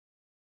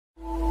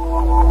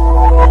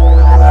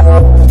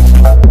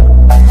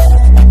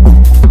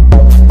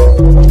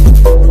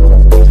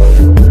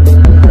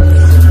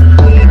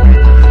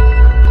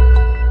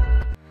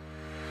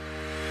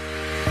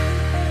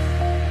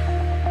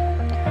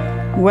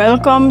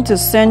Welcome to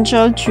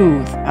Central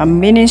Truth, a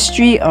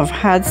ministry of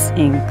Hearts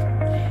Inc.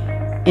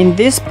 In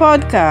this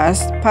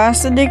podcast,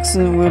 Pastor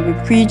Dixon will be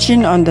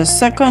preaching on the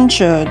second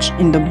church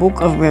in the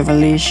book of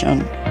Revelation,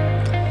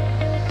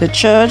 the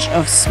church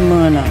of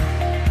Smyrna.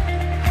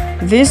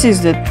 This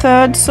is the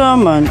third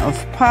sermon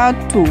of part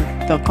 2,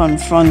 the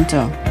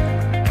Confronter.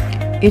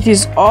 It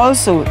is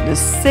also the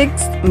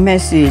sixth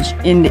message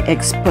in the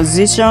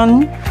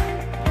exposition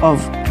of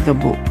the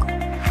book.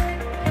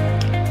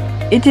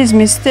 It is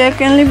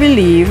mistakenly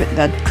believed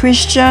that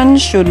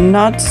Christians should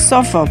not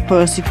suffer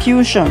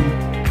persecution,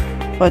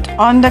 but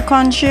on the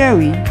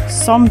contrary,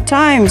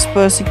 sometimes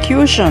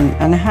persecution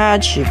and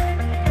hardship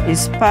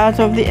is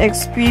part of the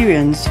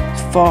experience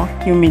for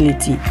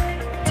humility,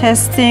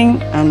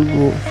 testing, and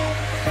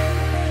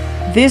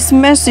growth. This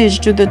message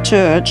to the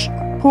church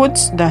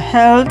puts the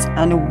health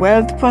and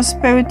wealth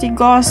prosperity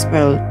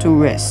gospel to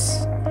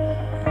rest.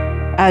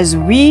 As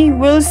we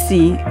will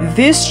see,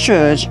 this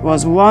church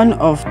was one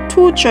of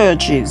two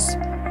churches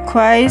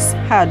Christ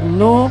had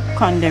no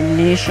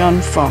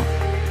condemnation for.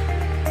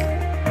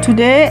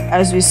 Today,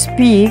 as we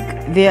speak,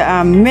 there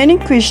are many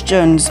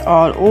Christians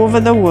all over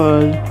the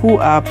world who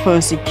are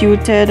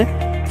persecuted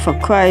for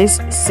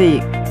Christ's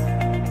sake,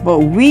 but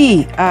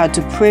we are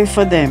to pray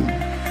for them.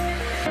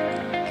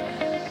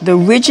 The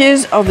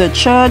riches of the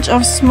church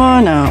of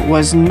Smyrna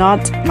was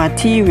not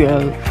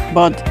material,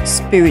 but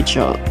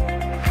spiritual.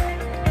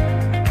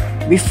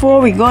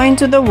 Before we go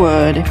into the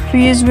word,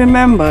 please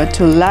remember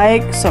to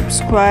like,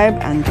 subscribe,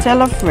 and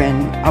tell a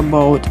friend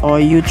about our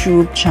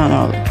YouTube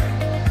channel.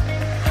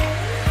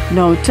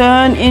 Now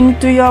turn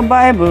into your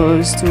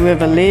Bibles to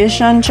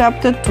Revelation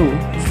chapter 2,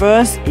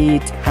 verse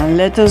 8, and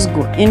let us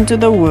go into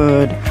the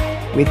word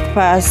with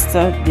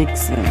Pastor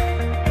Dixon.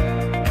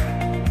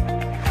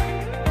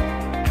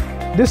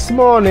 This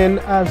morning,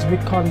 as we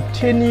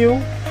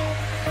continue,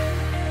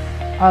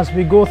 as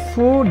we go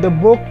through the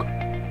book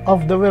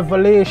of the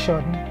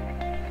Revelation,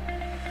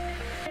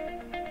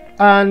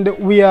 and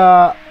we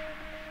are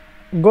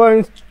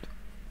going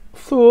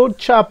through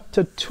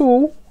chapter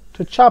 2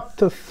 to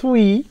chapter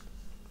 3,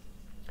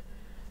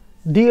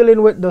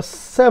 dealing with the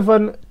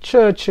 7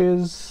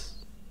 churches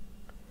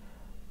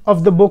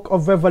of the book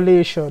of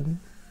Revelation.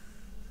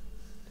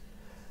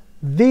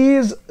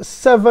 These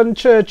 7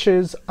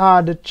 churches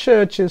are the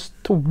churches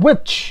to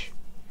which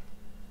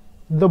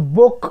the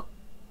book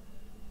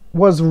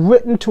was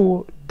written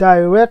to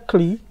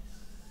directly.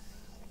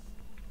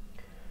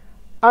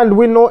 And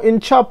we know in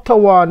chapter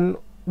 1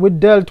 we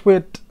dealt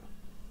with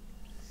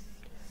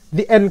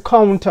the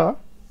encounter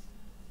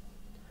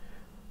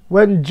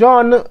when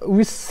John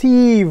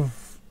received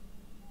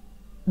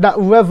that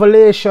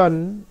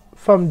revelation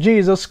from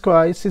Jesus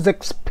Christ, his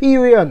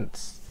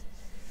experience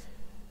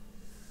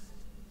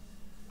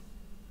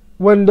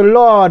when the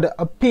Lord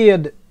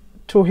appeared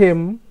to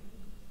him.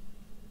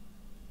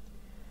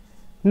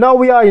 Now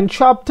we are in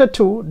chapter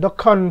 2, the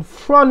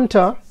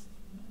confronter,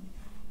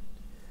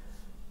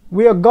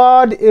 where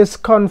God is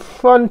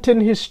confronting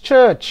his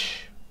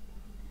church.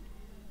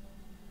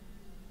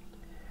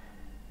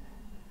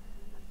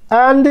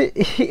 And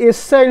he is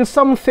saying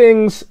some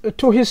things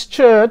to his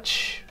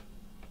church.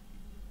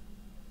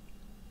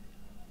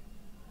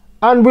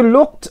 And we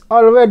looked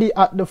already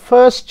at the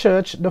first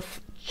church, the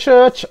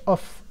church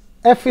of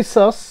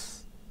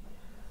Ephesus,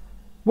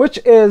 which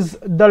is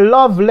the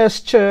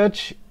loveless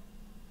church.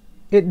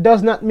 It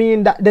does not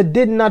mean that they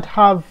did not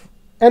have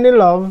any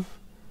love.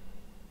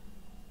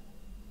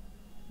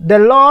 They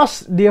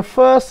lost their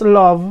first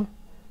love,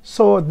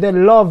 so they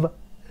love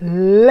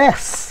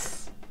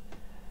less.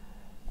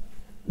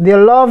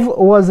 Their love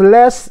was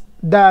less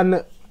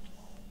than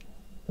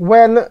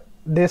when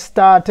they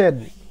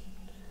started.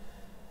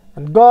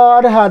 And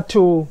God had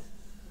to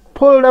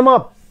pull them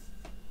up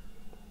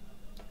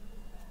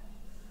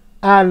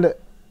and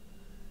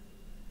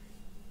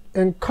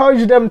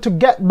encourage them to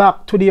get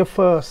back to their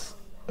first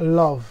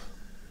love.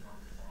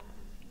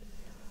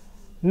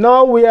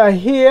 Now we are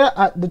here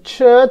at the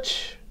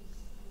church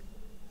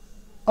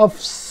of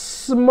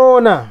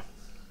Smyrna.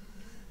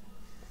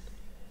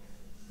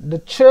 The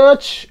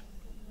church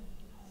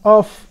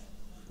of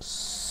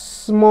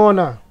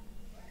Smyrna.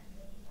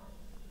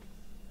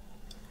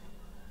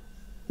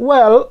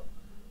 Well,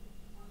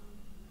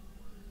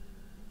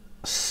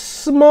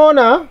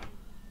 Smyrna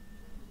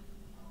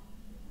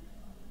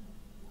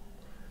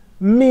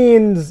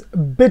means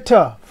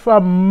bitter,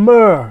 from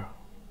myrrh,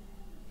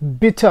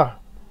 bitter.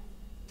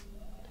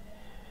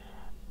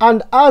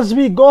 And as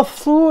we go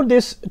through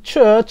this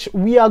church,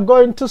 we are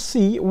going to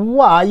see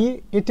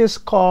why it is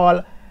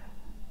called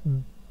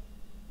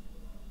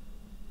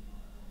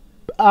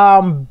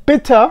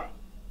bitter,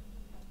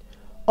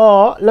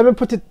 or let me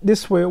put it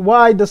this way,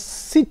 why the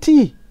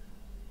city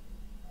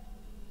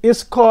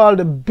is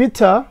called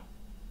bitter,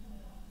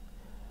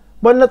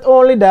 but not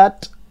only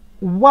that,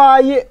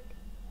 why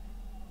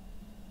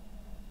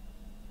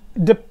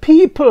the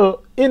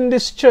people in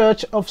this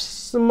church of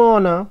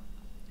Smyrna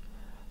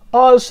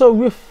also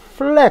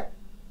reflect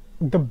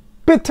the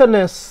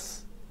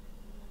bitterness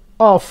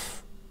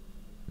of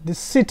the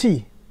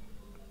city.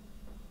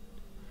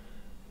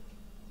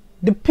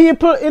 The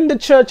people in the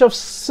church of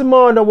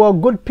Smyrna were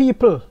good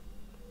people.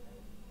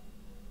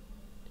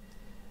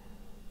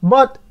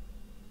 But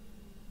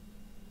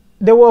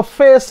they were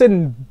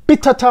facing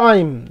bitter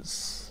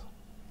times.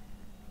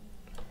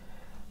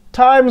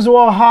 Times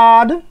were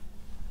hard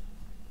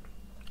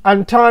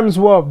and times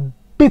were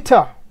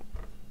bitter.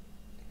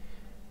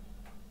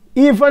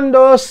 Even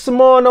though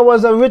Smyrna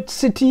was a rich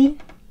city,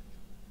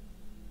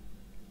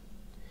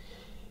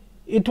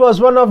 it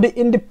was one of the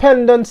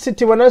independent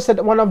city. When I said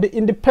one of the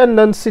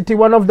independent city,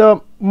 one of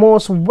the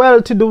most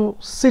well-to-do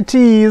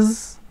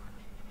cities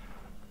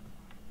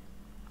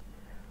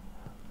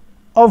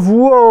of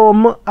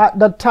Rome at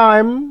that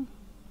time.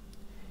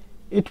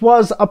 It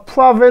was a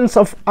province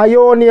of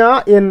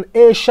Ionia in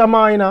Asia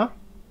Minor,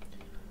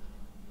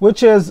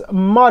 which is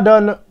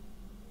modern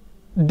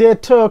day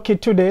Turkey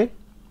today.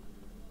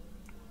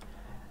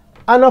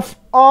 And of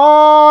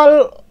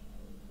all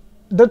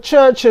the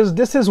churches,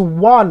 this is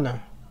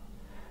one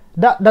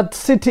that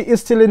city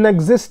is still in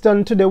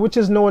existence today, which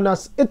is known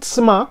as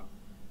Izmir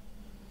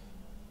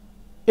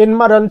in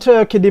modern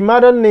Turkey. The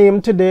modern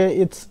name today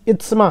it's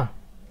Izmir.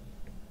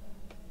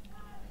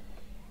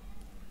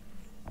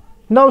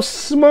 Now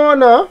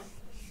Smyrna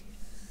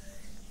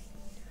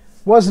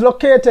was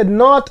located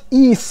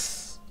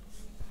northeast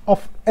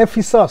of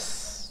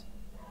Ephesus.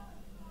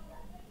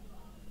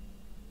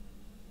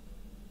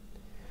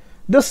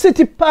 The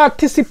city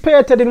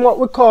participated in what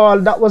we call,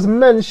 that was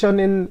mentioned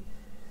in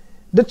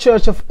the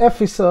church of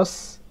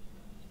Ephesus,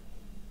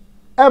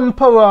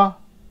 emperor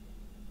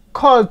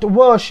cult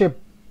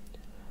worship,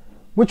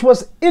 which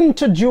was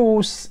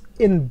introduced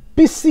in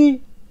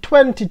BC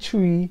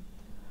 23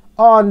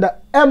 on the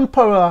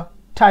emperor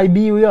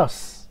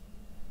Tiberius.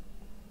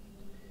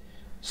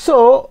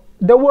 So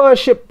they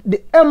worship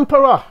the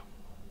emperor.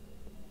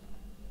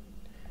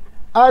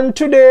 And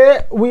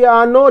today we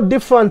are no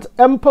different.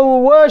 Emperor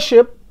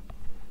worship,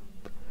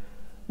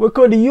 we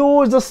could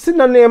use a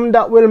synonym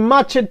that will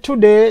match it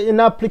today in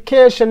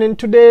application in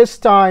today's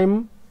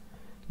time.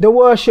 They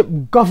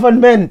worship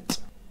government.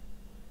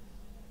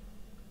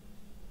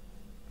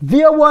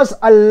 There was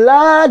a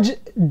large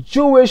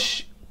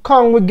Jewish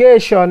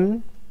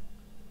congregation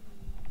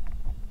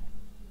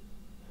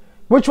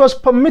which was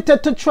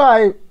permitted to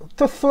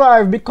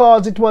thrive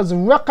because it was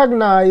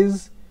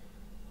recognized,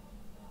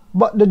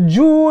 but the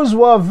Jews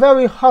were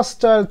very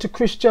hostile to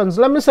Christians.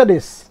 Let me say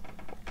this.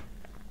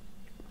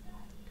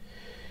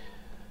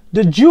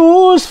 The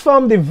Jews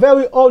from the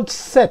very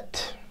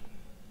outset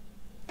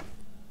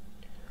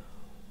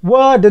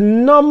were the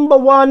number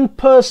one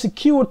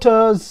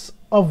persecutors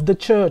of the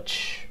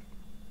church.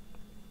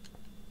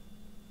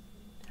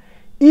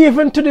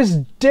 Even to this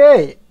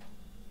day,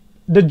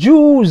 the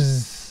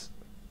Jews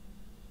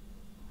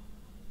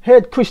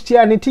hate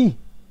Christianity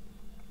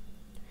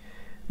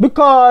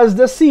because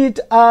they see it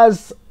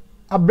as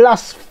a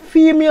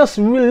blasphemous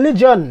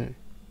religion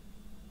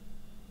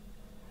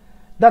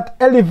that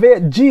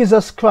elevate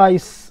Jesus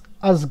Christ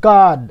as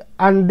God,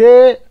 and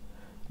they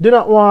do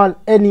not want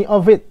any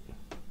of it.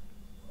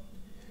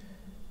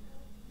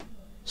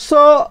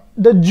 So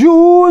the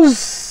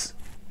Jews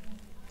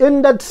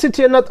in that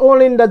city, and not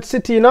only in that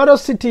city, in other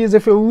cities,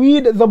 if you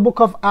read the book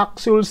of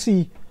Acts, you'll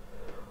see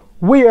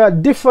where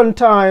at different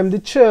times the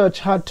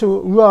church had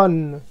to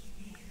run,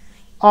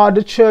 or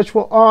the church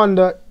were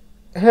under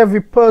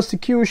heavy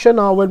persecution,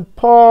 or when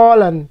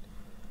Paul and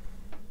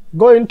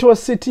going to a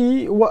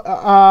city,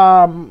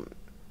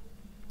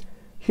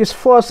 his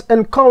first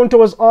encounter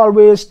was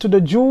always to the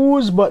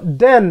Jews, but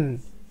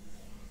then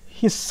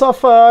he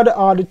suffered,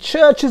 or the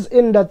churches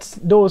in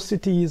those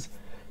cities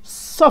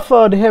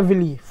suffered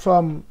heavily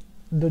from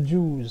the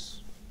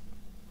Jews.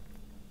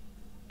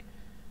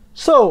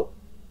 So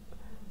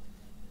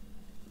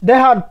they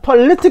had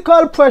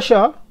political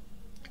pressure,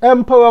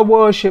 emperor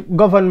worship,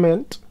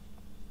 government,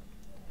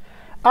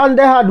 and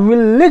they had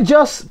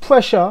religious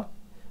pressure,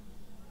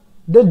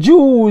 the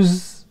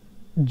Jews,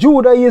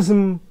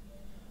 Judaism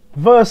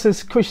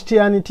versus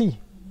Christianity.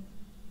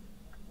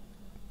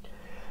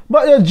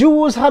 But the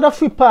Jews had a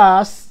free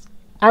pass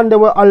and they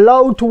were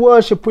allowed to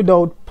worship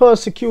without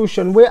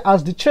persecution,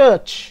 whereas the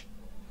church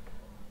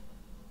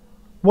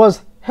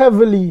was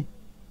heavily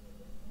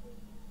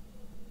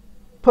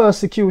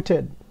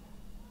persecuted.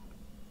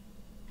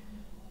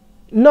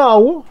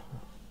 Now,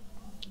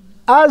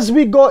 as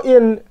we go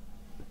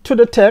into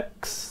the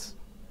text,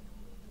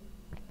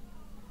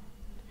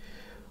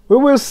 we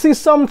will see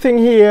something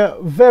here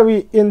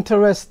very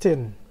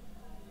interesting.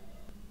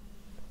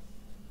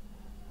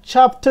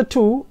 Chapter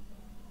 2,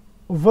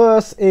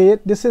 verse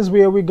 8, this is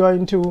where we're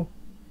going to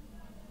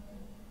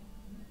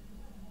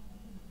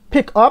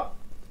pick up.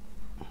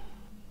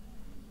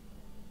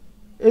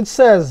 It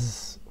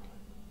says,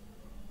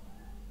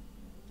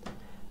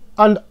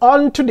 "And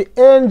unto the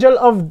angel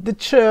of the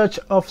church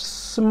of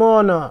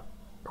Smyrna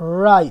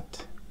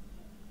write,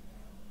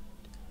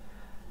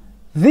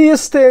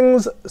 These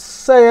things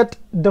saith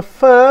the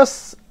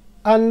first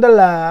and the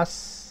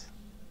last,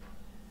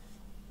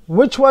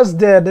 which was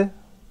dead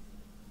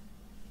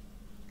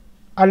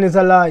and is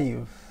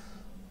alive."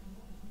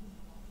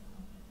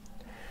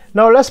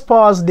 Now let's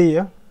pause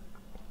there.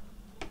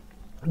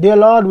 Dear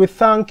Lord, we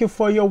thank you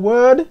for your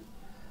word.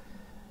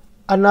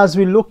 And as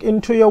we look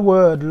into your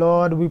word,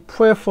 Lord, we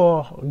pray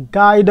for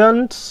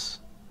guidance.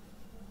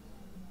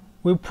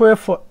 We pray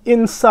for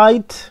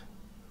insight.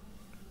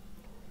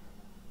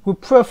 We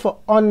pray for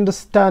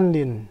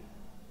understanding.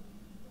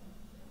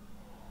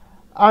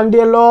 And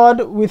dear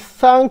Lord, we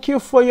thank you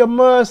for your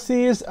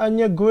mercies and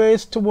your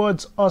grace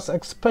towards us,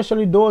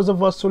 especially those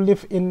of us who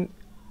living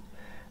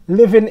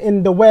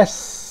in the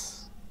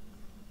West,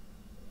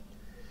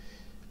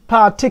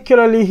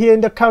 particularly here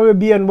in the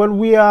Caribbean, when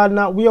we are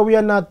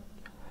not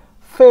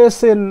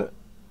facing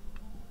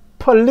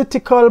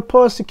political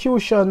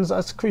persecutions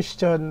as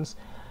Christians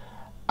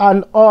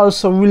and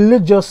also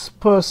religious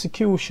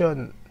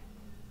persecution.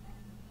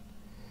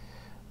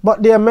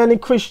 But there are many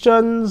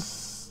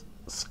Christians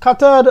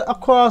scattered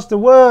across the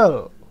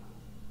world.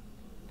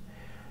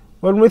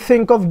 When we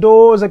think of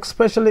those,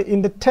 especially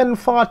in the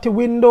 1040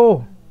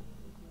 window,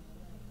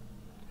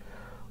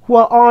 who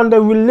are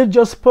under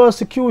religious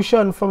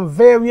persecution from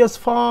various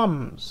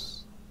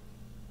forms.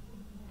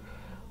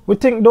 We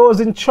think those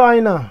in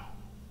China.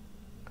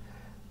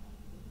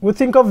 We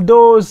think of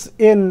those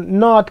in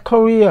North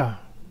Korea.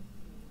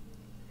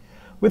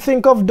 We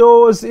think of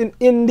those in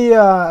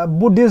India,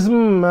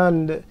 Buddhism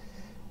and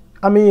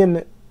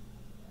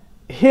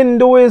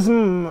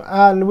Hinduism,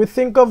 and we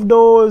think of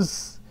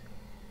those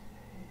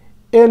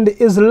in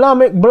the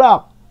Islamic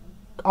bloc,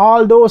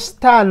 all those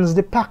stands,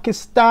 the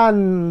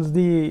Pakistans,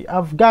 the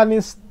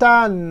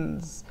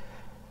Afghanistans,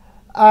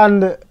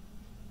 and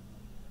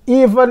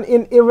even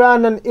in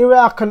Iran and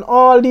Iraq and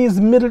all these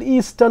Middle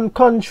Eastern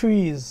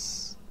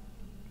countries.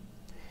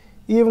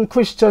 Even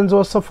Christians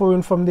were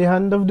suffering from the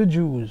hand of the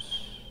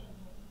Jews.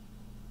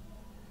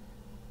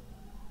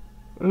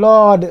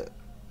 Lord,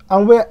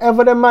 and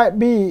wherever they might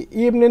be,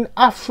 even in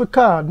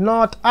Africa,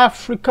 North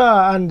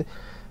Africa, and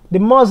the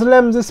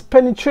Muslims is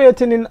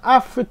penetrating in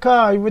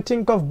Africa. If we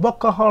think of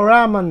Boko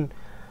Haram and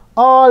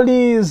all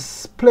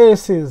these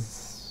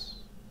places,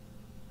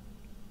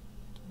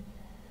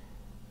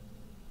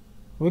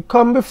 we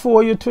come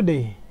before you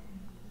today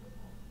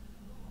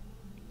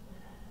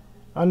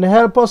and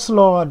help us,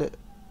 Lord,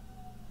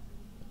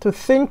 to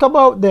think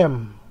about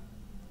them,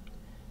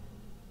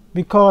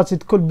 because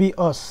it could be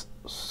us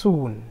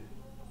soon.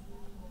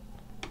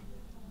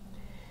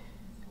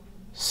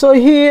 So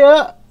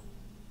here,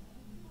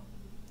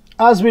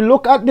 as we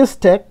look at this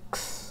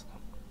text,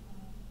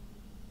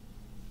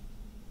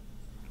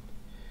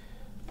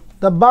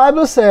 the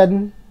Bible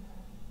said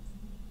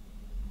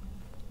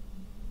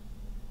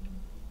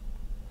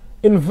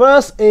in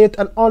verse 8,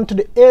 and unto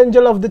the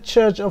angel of the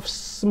church of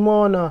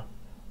Smyrna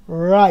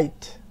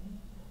write,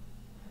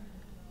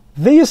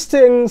 these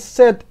things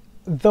said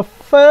the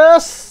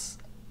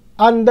first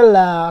and the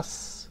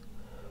last,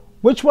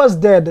 which was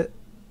dead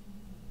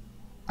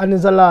and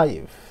is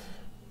alive.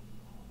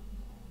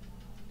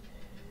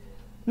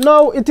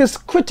 Now it is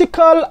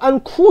critical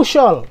and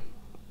crucial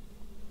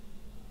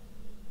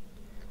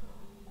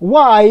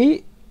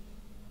why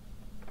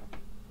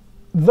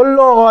the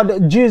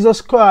Lord Jesus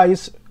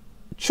Christ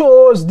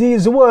chose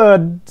these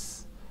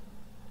words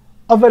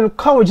of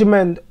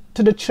encouragement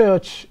to the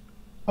church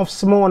of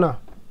Smyrna.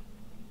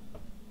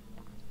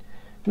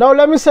 Now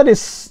let me say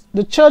this.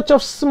 The church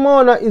of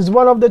Smyrna is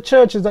one of the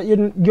churches that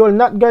you're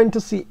not going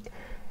to see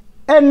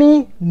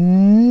any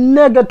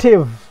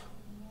negative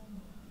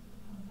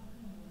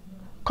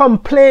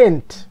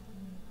complaint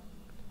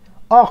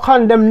or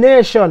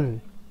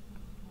condemnation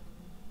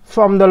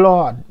from the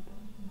Lord.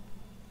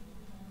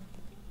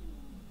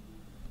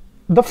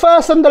 The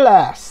first and the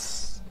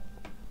last.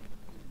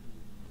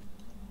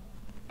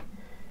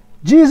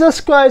 Jesus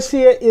Christ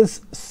here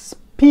is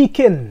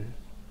speaking.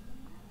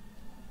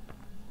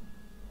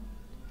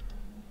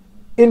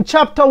 In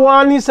chapter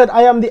 1, he said,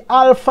 I am the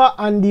Alpha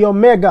and the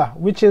Omega,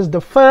 which is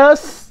the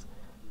first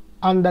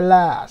and the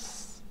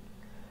last,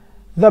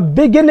 the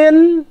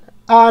beginning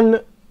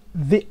and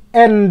the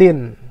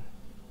ending.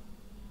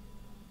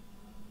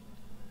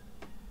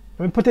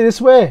 Let me put it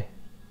this way.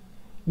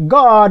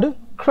 God,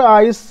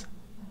 Christ,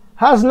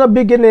 has no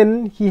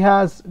beginning, he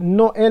has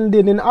no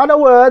ending. In other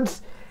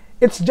words,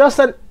 it's just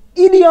an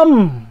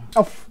idiom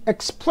of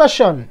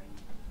expression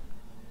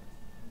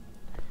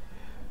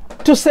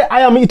to say,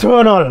 I am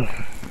eternal.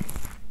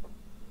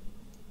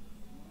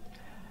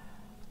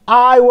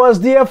 I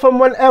was there from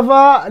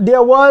whenever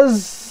there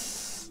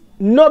was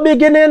no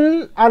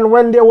beginning and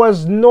when there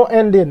was no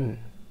ending.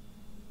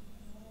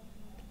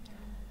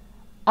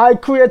 I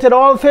created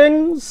all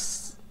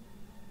things.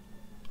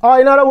 Or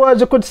in other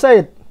words, you could say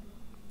it.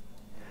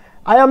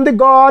 I am the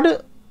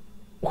God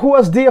who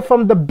was there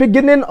from the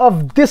beginning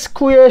of this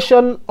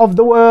creation of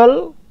the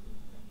world.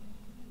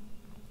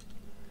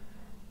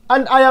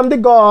 And I am the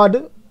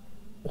God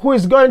who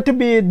is going to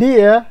be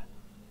there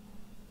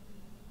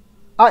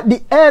at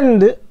the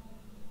end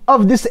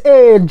of this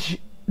age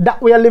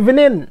that we are living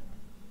in.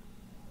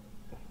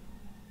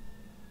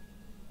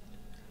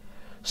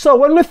 So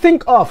when we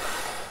think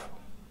of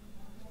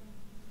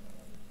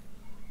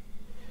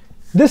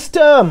this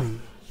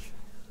term,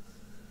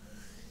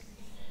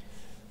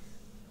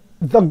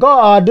 the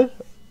God,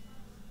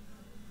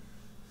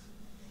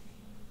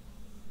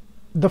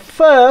 the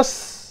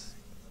first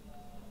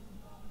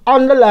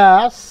and the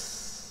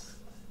last.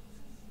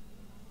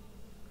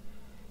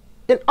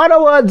 In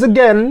other words,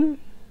 again,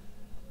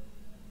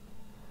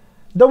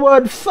 the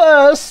word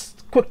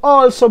first could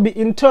also be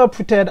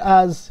interpreted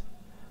as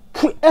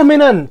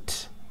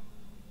preeminent.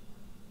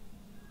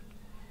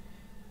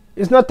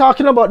 It's not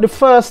talking about the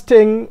first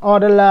thing or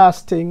the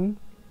last thing.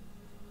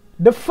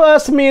 The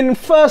first means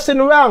first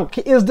in rank.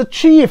 He is the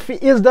chief. He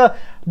is the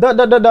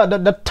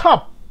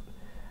top.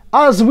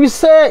 As we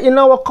say in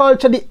our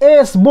culture, the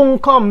ace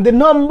bunkum, the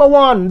number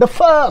one, the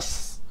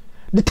first,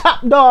 the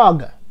top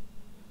dog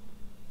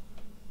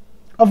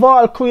of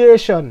all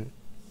creation.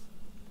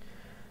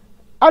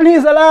 And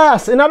he's the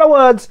last. In other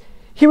words,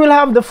 he will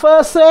have the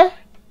first say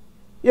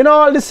in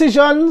all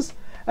decisions,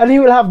 and he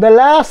will have the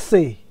last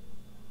say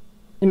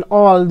in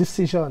all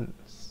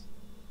decisions.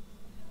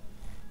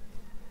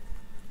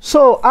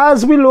 So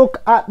as we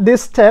look at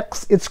this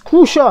text, it's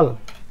crucial.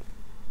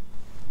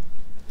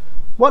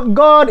 What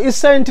God is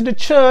saying to the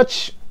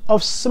church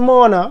of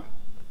Smyrna,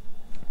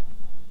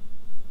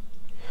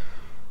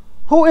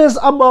 who is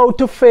about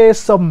to face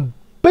some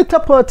bitter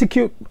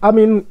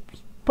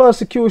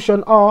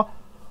persecution, or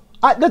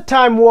at the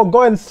time we were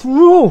going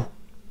through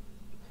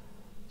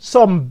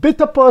some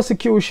bitter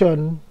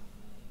persecution,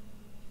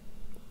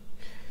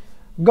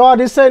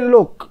 God is saying,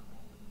 look,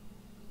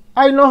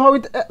 I know how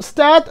it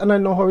starts and I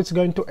know how it's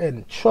going to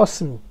end.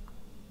 Trust me.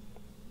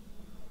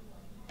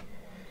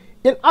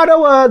 In other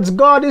words,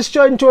 God is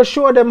trying to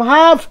assure them,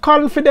 have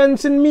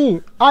confidence in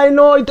me. I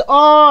know it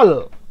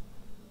all.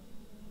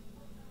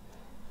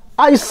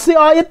 I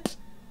saw it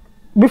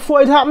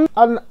before it happened,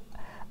 and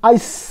I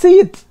see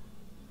it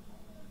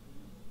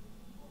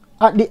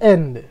at the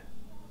end.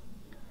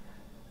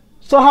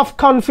 So have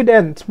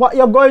confidence. What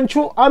you're going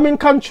through, I'm in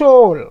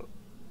control.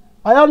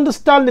 I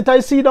understand it. I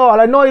see it all.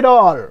 I know it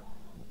all.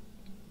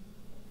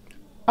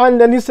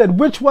 And then he said,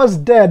 which was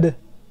dead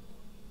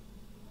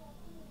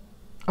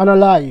and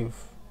alive.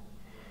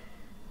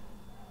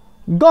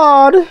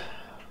 God,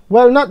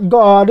 well, not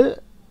God.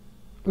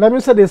 Let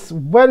me say this.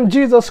 When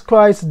Jesus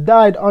Christ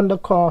died on the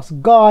cross,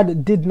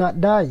 God did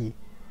not die.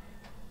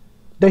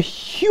 The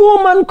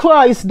human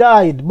Christ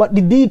died, but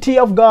the deity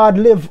of God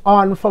live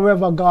on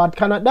forever. God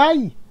cannot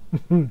die.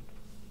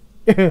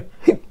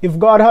 If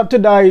God had to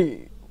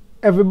die,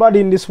 everybody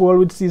in this world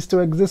would cease to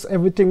exist.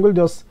 Everything will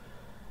just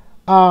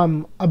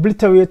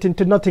obliterate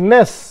into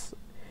nothingness.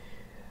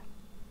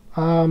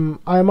 I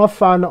am a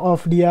fan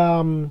of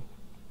the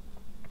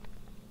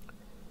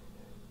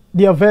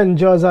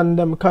Avengers and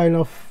them kind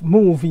of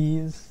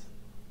movies.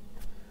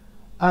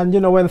 And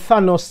you know, when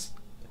Thanos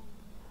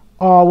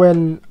or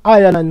when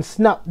Iron Man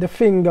snapped the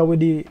finger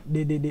with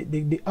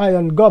the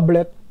iron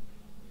goblet,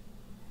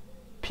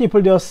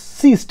 people just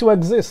cease to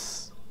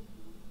exist.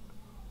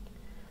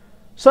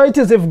 So it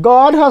is, if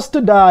God has to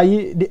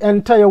die, the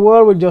entire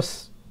world will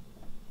just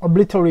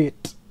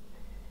obliterate.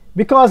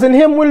 Because in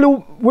him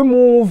we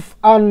move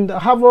and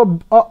have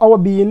our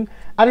being,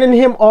 and in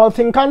him all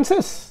things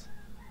consist.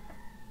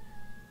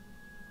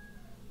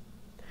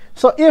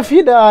 So if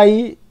he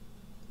die,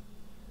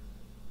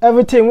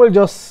 everything will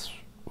just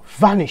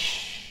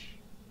vanish.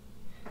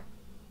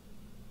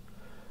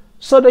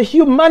 So the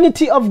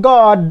humanity of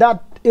God,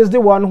 that is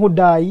the one who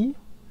died,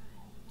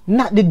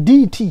 not the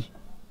deity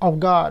of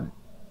God.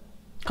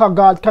 Because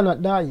God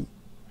cannot die.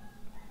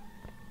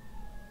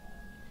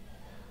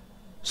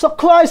 So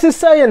Christ is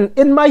saying,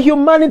 in my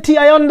humanity,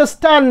 I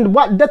understand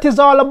what death is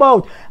all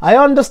about. I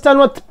understand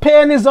what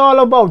pain is all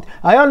about.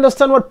 I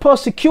understand what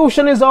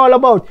persecution is all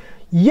about.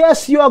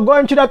 Yes, you are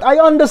going through that. I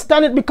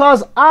understand it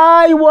because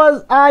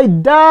I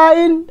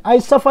died, I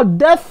suffered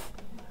death.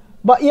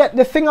 But yet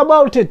the thing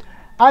about it,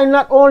 I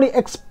not only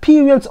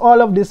experienced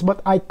all of this,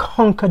 but I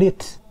conquered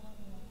it.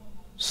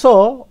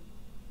 So,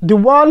 the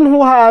one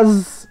who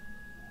has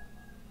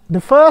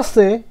the first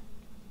say,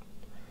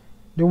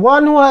 the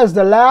one who has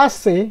the last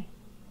say,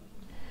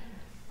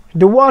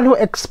 the one who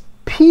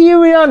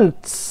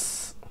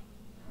experienced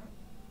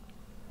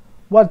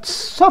what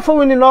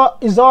suffering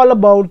is all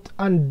about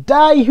and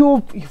die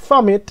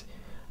from it,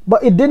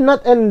 but it did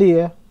not end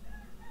there,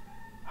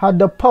 had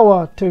the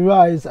power to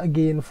rise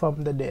again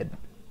from the dead.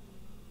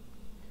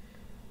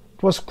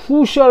 It was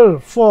crucial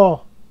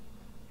for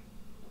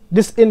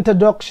this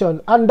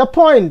introduction. And the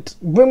point,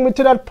 bring me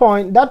to that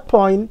point,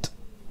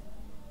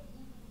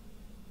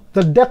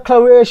 the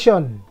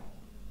declaration,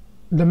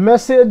 the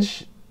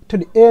message to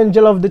the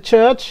angel of the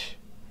church,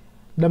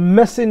 the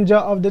messenger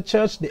of the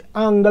church, the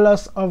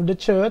angelus of the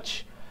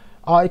church,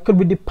 or it could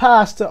be the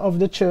pastor of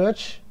the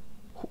church,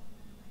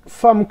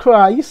 from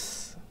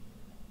Christ.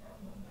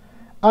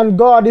 And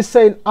God is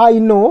saying, I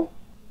know.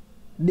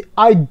 The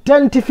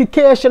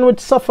identification with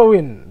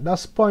suffering,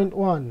 that's point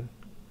one.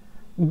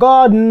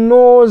 God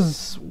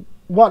knows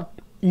what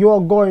you're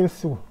going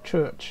through,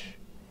 church.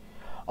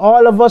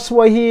 All of us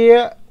who are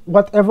here,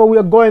 whatever we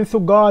are going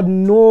through, God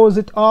knows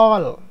it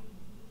all.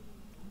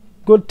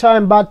 Good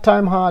time, bad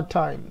time, hard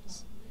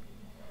times.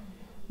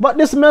 But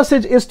this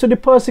message is to the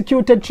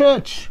persecuted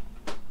church.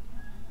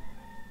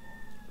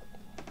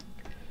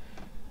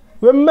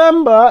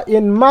 Remember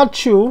in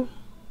Matthew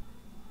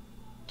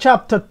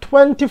chapter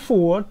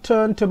 24,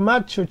 turn to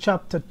Matthew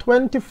chapter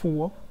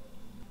 24,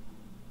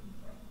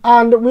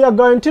 and we are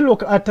going to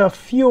look at a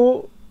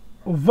few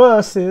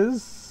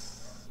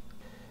verses.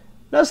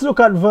 Let's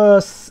look at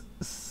verse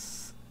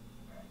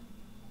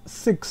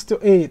 6 to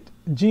 8.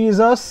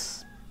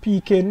 Jesus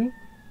speaking.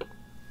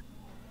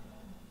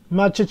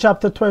 Matthew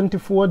chapter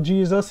 24,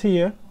 Jesus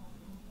here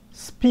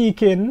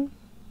speaking,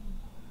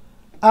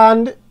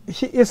 and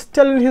he is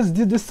telling his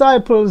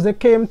disciples, they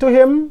came to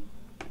him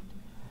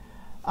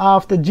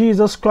after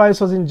Jesus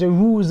Christ was in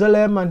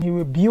Jerusalem, and he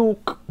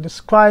rebuked the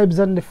scribes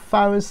and the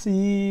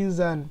Pharisees,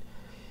 and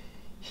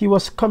he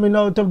was coming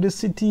out of the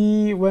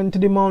city, went to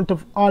the Mount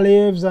of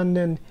Olives, and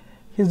then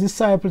his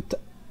disciples,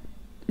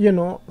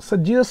 so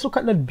Jesus looked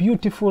at that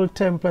beautiful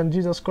temple, and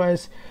Jesus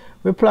Christ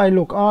replied,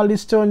 look, all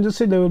these stones you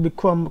see, they will be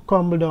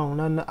crumbled down,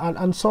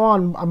 and so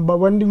on. But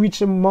when they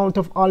reached the Mount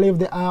of Olives,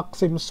 they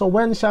asked him, so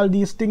when shall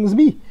these things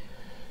be?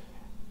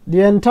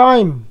 The end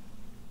time.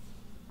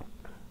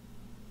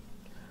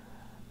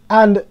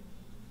 And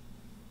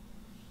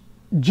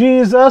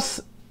Jesus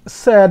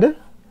said,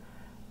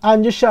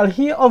 and you shall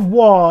hear of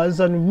wars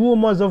and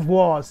rumors of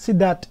wars. See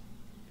that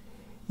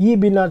ye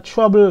be not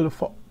troubled,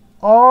 for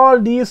all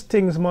these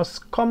things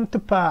must come to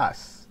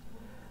pass,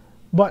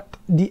 but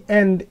the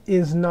end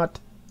is not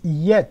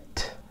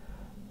yet.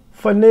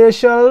 For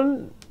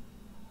nation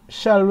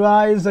shall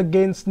rise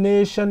against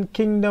nation,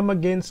 kingdom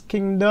against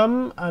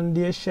kingdom, and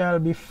there shall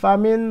be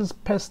famines,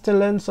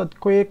 pestilence,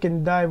 earthquake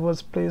in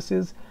divers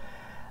places.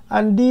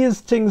 And these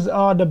things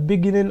are the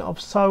beginning of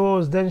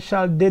sorrows. Then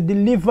shall they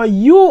deliver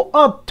you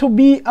up to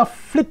be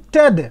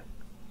afflicted,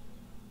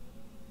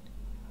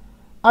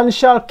 and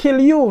shall kill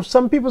you.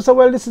 Some people say,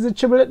 well, this is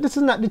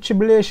not the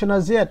tribulation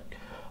as yet.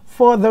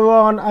 Further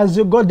on, as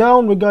you go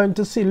down, we're going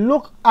to see,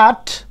 look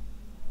at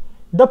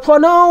the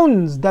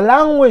pronouns, the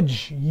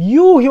language.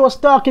 You, he was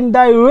talking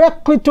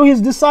directly to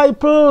his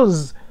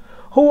disciples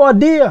who are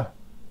there.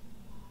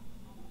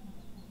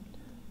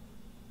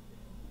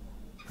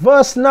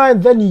 Verse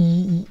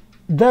 9,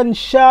 then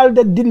shall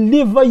they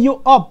deliver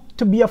you up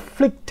to be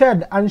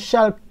afflicted, and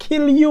shall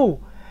kill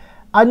you,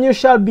 and you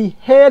shall be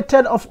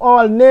hated of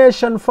all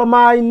nations for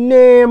my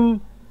name's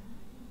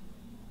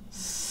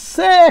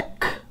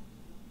sake.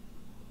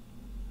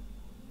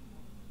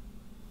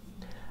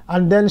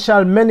 And then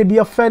shall many be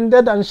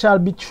offended, and shall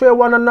betray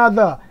one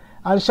another,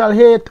 and shall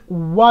hate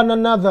one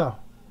another.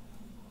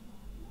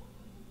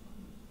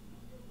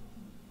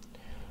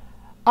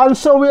 And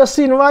so we are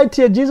seeing right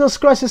here, Jesus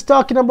Christ is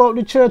talking about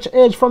the church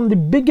age from the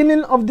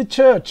beginning of the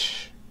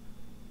church.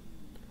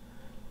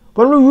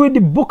 When we read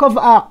the book of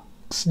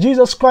Acts,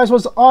 Jesus Christ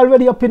was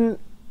already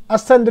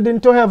ascended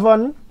into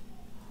heaven.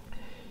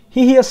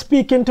 He here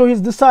speaking to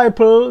his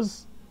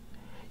disciples.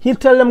 He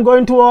tell them, go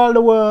into all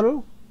the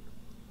world,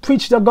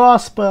 preach the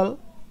gospel.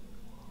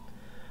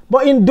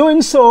 But in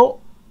doing so,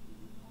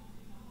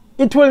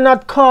 it will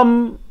not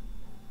come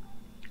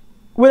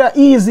with an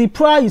easy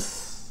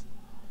price.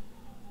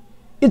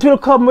 It will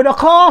come with a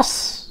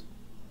cost.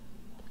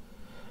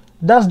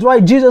 That's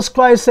why Jesus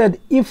Christ said,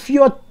 if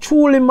you're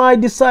truly my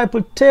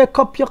disciple, take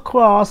up your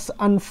cross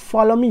and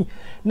follow me.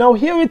 Now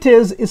here it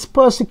is, it's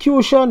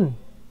persecution.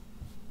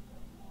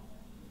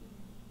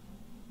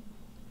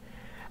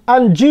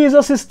 And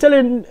Jesus is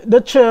telling the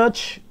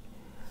church,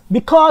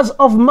 because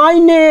of my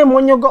name,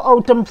 when you go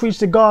out and preach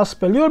the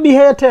gospel, you'll be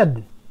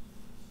hated.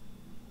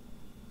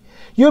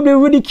 You'll be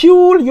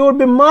ridiculed, you'll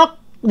be mocked,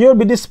 you'll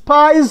be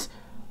despised.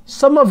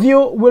 Some of you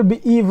will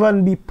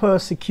even be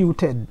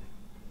persecuted.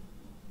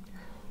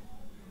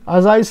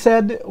 As I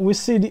said, we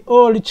see the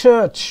early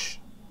church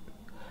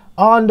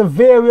on the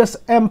various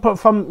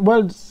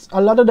emperors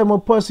a lot of them were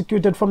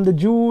persecuted from the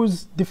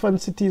Jews,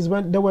 different cities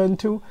they went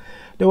to.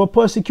 They were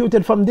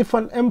persecuted from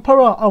different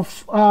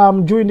emperors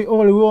during the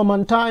early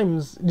Roman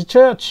times. The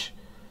church,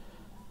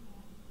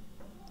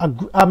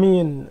 I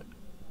mean,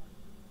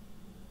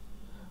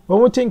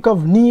 when we think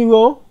of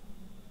Nero,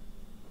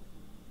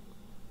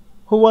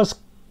 who was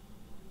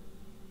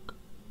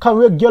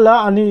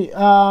Caligula,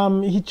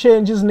 and he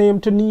changed his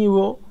name to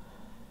Nero.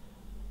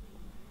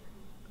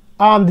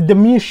 The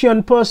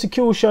Domitian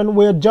persecution,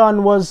 where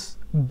John was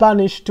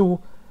banished to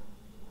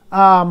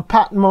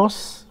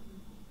Patmos,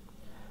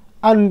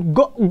 and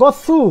go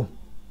through.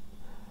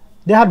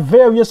 They had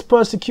various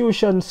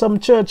persecutions. Some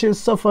churches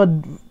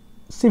suffered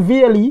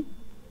severely.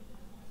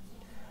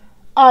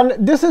 And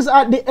this is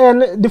at the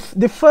end.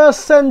 The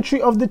first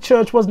century of the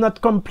church was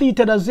not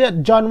completed as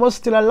yet. John was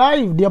still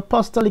alive, the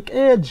apostolic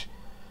age.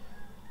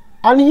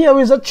 And here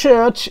is a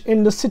church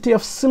in the city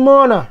of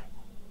Smyrna,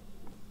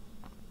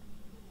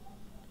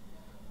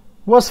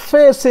 was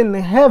facing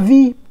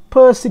heavy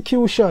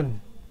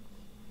persecution.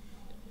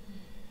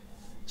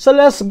 So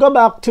let's go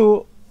back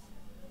to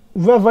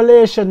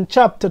Revelation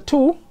chapter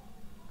 2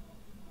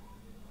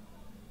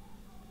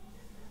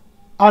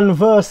 and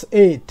verse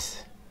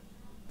 8.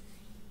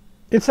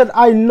 It said,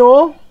 I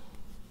know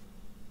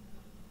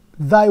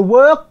thy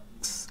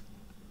works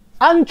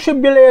and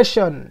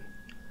tribulation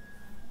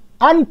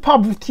and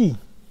poverty,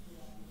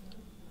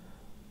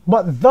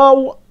 but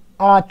thou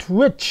art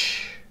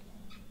rich.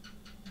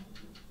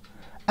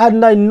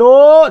 And I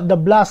know the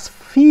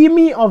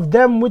blasphemy of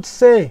them which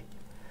say,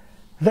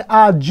 they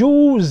are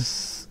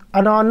Jews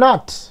and are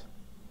not,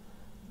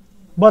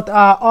 but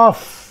are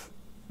of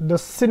the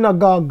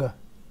synagogue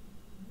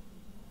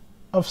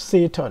of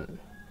Satan.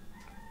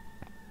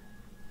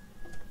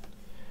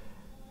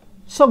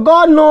 So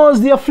God knows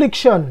the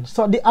affliction,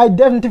 so the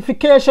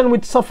identification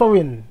with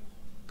suffering.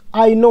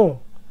 I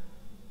know.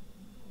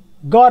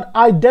 God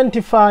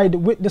identified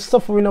with the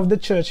suffering of the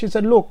church. He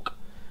said, look,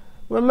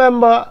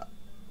 remember,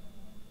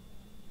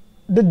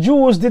 the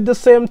Jews did the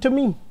same to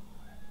me.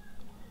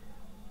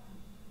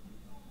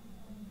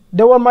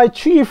 They were my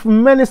chief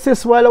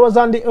menaces while I was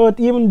on the earth.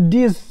 Even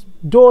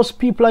those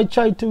people I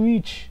tried to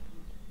reach.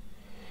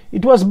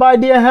 It was by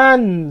their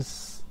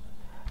hands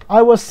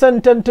I was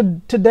sentenced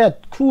to death,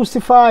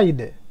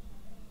 crucified.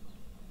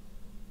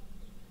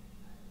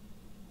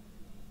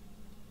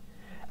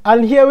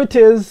 And here it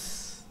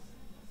is,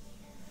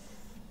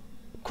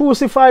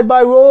 crucified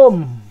by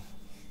Rome,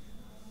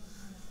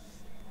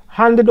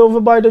 handed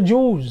over by the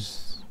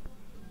Jews.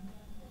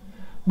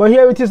 But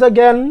here it is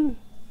again,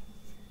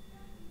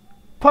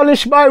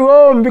 punished by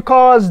Rome,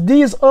 because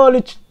these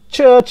early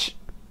church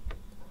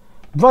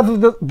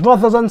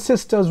brothers and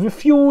sisters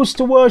refused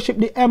to worship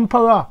the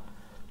emperor.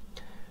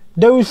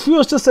 They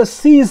refused to say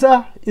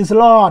Caesar is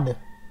Lord.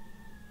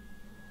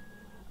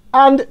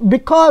 And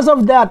because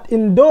of that,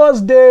 in those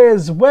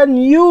days, when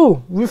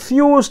you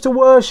refuse to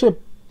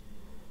worship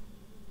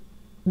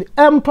the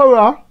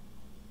emperor,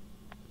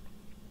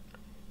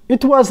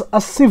 it was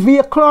a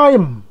severe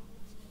crime.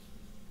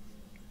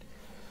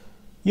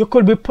 You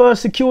could be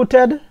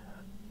persecuted,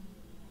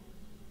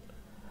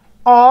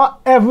 or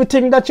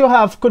everything that you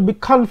have could be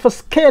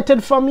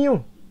confiscated from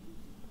you.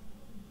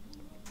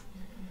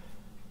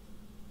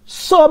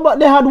 So, but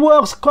they had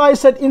works.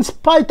 Christ said, in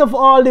spite of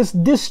all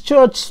this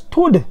church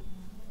stood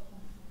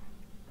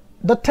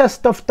the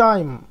test of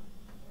time.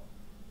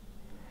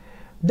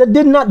 They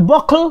did not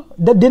buckle,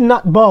 they did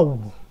not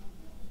bow.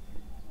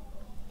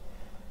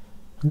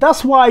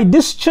 That's why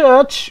this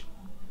church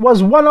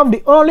was one of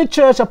the only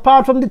church,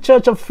 apart from the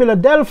church of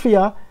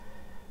Philadelphia,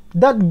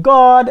 that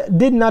God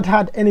did not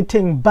have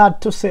anything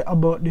bad to say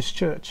about this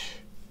church.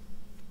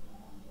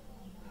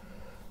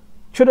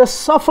 Through the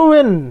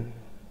suffering,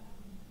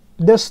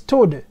 they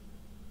stood.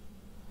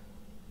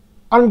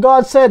 And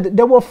God said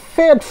they were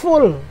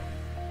faithful.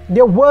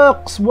 Their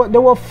works, they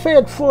were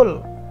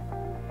faithful.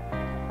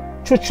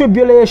 Through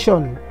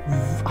tribulation,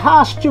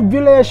 harsh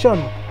tribulation,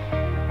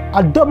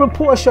 a double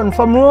portion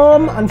from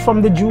Rome and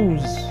from the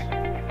Jews.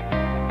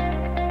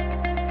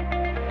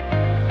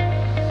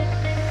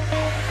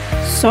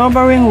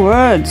 Sobering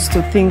words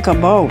to think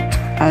about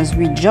as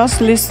we just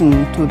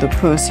listened to the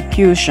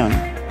persecution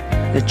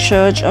the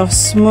church of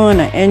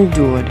Smyrna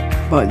endured,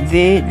 but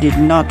they did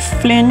not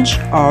flinch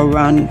or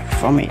run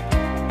from it.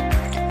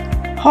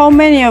 How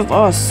many of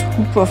us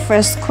who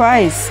profess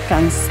Christ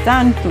can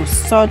stand through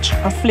such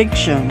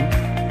affliction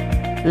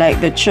like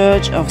the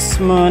church of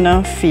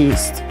Smyrna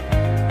faced?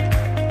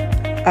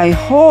 I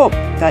hope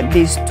that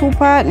this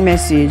two-part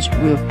message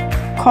will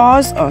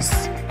cause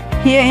us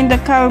here in the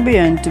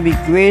Caribbean to be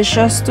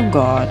gracious to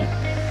God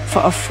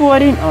for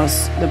affording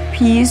us the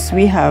peace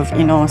we have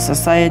in our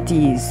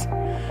societies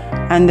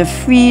and the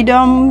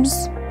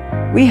freedoms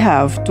we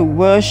have to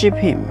worship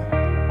Him.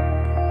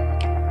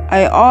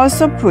 I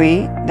also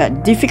pray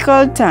that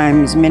difficult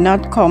times may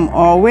not come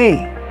our way,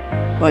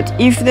 but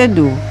if they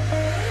do,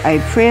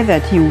 I pray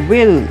that He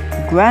will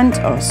grant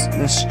us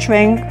the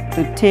strength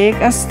to take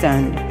a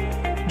stand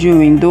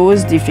during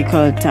those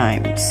difficult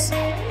times.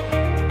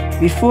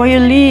 Before you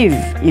leave,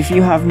 if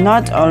you have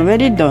not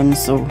already done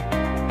so,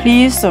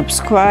 please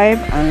subscribe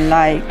and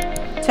like,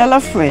 tell a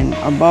friend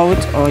about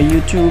our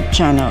YouTube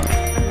channel.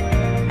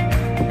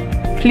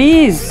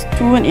 Please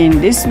tune in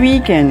this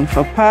weekend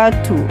for part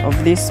 2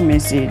 of this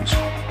message.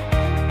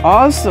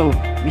 Also,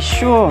 be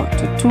sure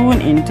to tune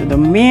into The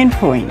Main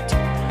Point,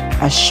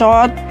 a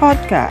short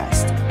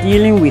podcast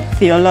dealing with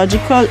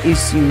theological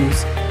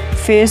issues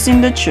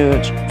facing the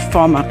church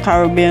from a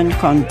Caribbean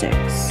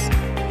context.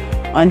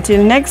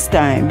 Until next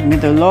time, may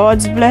the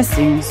Lord's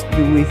blessings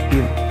be with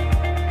you.